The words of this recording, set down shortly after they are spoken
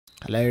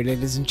Hello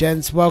ladies and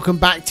gents, welcome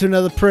back to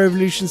another Pro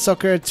Evolution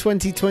Soccer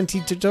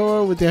 2020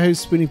 tutorial with your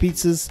host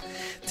SpoonyPizzas.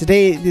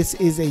 Today this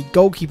is a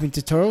goalkeeping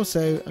tutorial,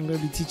 so I'm going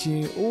to be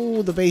teaching you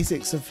all the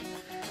basics of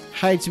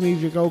how to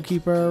move your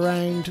goalkeeper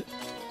around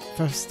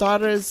for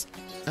starters,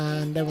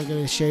 and then we're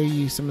going to show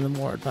you some of the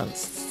more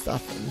advanced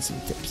stuff and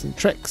some tips and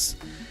tricks.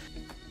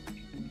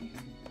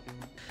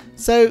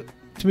 So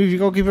to move your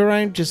goalkeeper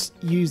around, just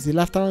use the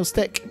left analog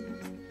stick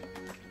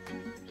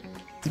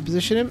to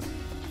position him.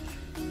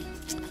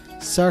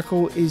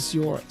 Circle is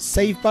your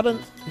save button,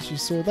 as you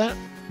saw that.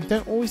 You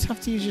don't always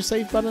have to use your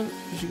save button,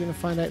 as you're going to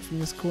find out from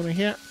this corner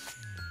here.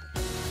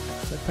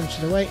 So punch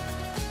it away.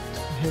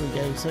 And here we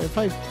go. So if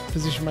I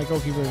position my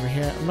goalkeeper over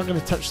here, I'm not going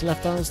to touch the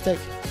left analog stick,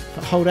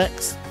 but hold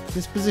X.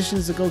 This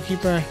positions the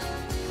goalkeeper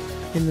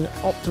in the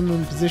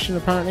optimum position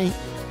apparently.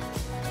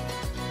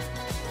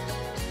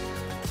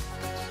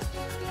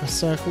 Press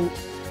circle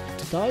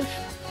to dive.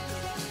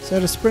 So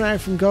to sprint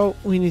out from goal,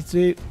 all you need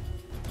to do,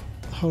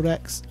 hold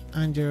X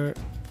and your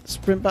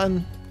sprint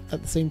button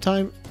at the same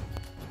time.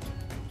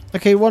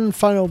 Okay, one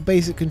final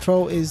basic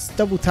control is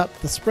double tap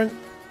the sprint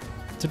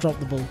to drop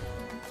the ball.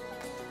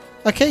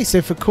 Okay,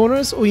 so for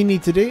corners, all you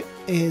need to do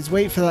is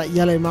wait for that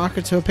yellow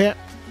marker to appear,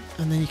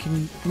 and then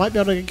you might be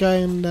able to go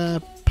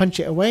and punch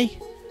it away,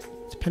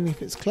 depending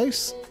if it's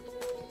close.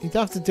 You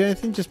don't have to do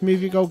anything, just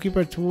move your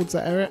goalkeeper towards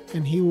that area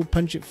and he will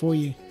punch it for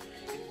you.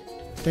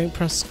 Don't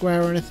press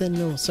square or anything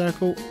or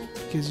circle,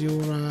 because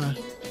your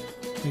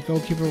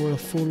goalkeeper will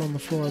fall on the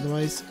floor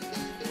otherwise.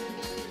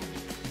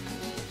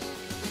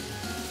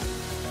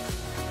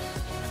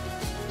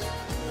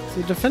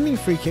 So defending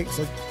free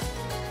kicks, I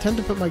tend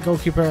to put my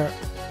goalkeeper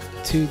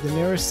to the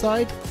nearest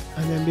side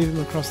and then move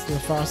him across to the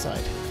far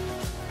side.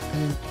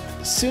 And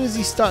as soon as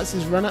he starts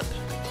his run up,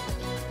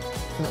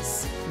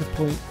 that's the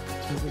point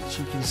at which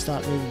you can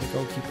start moving the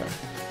goalkeeper.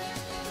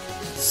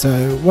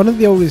 So one of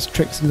the oldest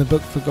tricks in the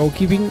book for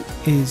goalkeeping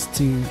is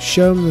to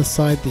show him the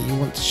side that you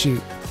want to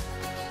shoot.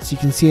 So you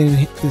can see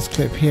in this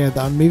clip here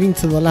that I'm moving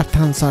to the left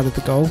hand side of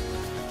the goal,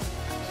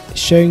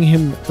 showing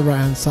him the right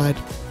hand side.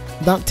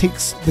 That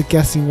takes the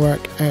guessing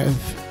work out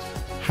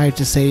of how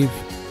to save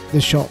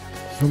the shot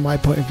from my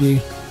point of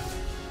view.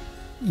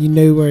 You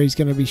know where he's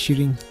going to be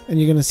shooting, and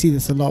you're going to see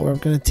this a lot where I'm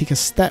going to take a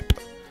step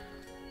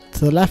to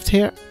the left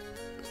here.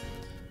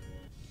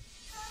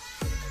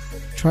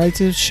 Try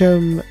to show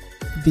him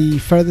the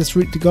furthest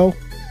route to goal.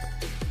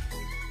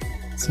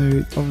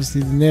 So obviously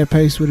the near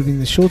post would have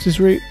been the shortest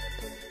route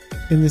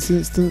in this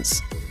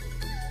instance.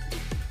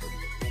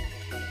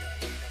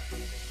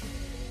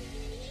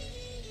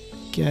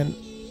 Again,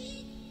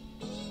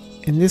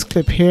 in this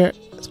clip here,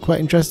 it's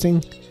quite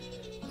interesting.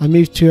 I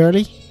moved too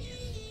early,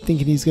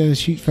 thinking he's going to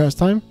shoot first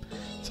time,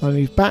 so I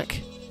move back,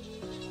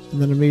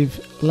 and then I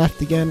move left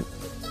again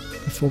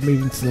before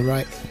moving to the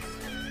right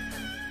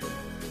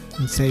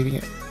and saving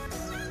it.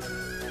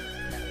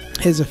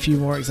 Here's a few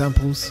more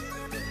examples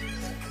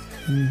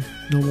in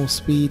normal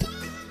speed.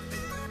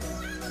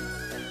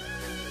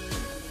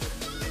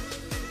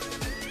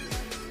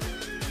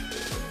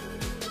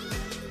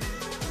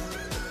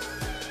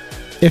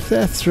 If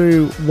they're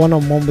through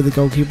one-on-one with the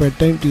goalkeeper,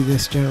 don't do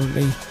this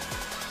generally.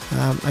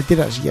 I did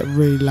actually get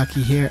really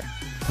lucky here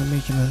by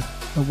making a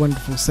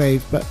wonderful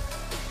save, but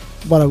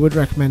what I would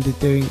recommend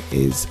doing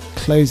is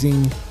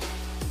closing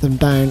them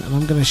down, and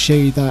I'm going to show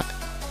you that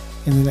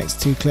in the next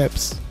two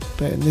clips.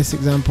 But in this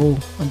example,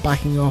 I'm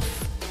backing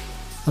off,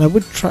 and I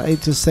would try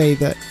to say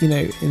that, you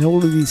know, in all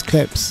of these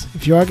clips,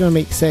 if you are going to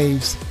make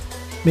saves,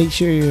 make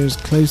sure you're as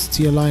close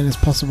to your line as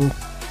possible.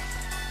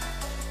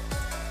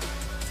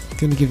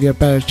 Going to give you a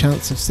better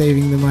chance of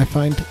saving them, I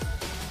find,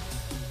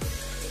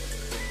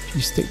 if you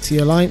stick to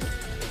your line.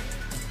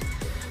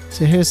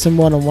 So here's some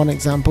one-on-one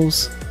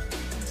examples.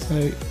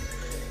 So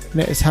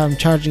notice how I'm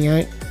charging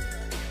out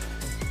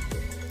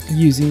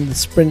using the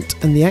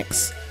sprint and the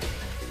X.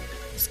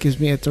 This gives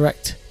me a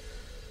direct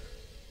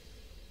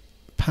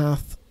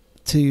path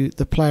to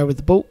the player with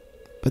the ball,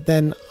 but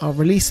then I'll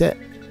release it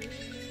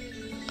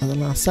at the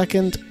last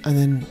second, and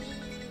then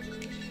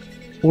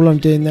all I'm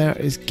doing there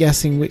is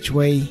guessing which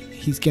way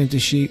he's going to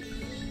shoot.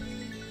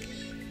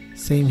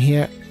 Same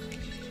here.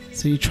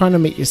 So you're trying to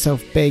make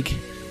yourself big.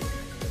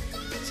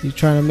 So you're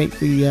trying to make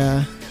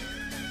the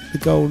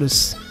goal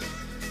as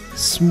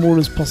small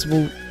as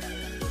possible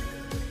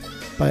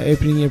by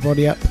opening your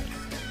body up.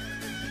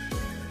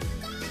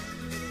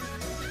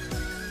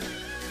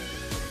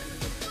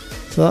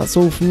 So that's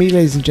all from me,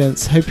 ladies and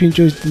gents. Hope you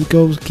enjoyed the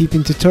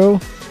goalkeeping tutorial.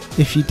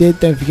 If you did,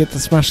 don't forget to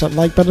smash that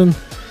like button.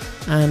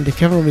 And if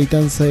you haven't already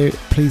done so,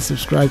 please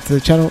subscribe to the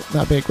channel.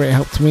 That'd be a great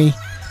help to me.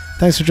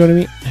 Thanks for joining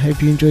me.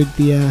 Hope you enjoyed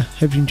the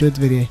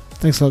video.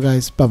 Thanks a lot,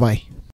 guys. Bye bye.